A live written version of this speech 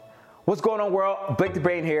What's going on, world? Blake the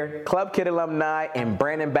Brain here, Club Kid alumni and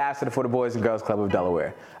brand ambassador for the Boys and Girls Club of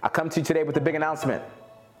Delaware. I come to you today with a big announcement.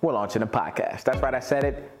 We're launching a podcast. That's right, I said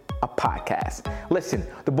it, a podcast. Listen,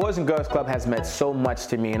 the Boys and Girls Club has meant so much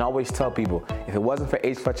to me, and I always tell people, if it wasn't for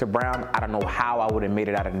H. Fletcher Brown, I don't know how I would have made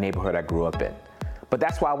it out of the neighborhood I grew up in. But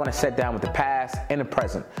that's why I want to sit down with the past and the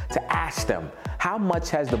present to ask them, how much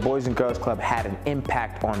has the Boys and Girls Club had an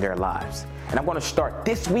impact on their lives? And I'm going to start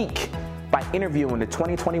this week by interviewing the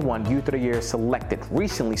 2021 Youth of the Year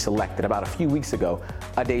recently selected about a few weeks ago,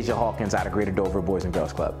 Adasia Hawkins out of Greater Dover Boys and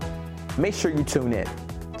Girls Club. Make sure you tune in.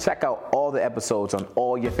 Check out all the episodes on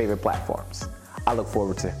all your favorite platforms. I look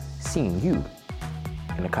forward to seeing you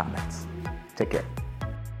in the comments. Take care.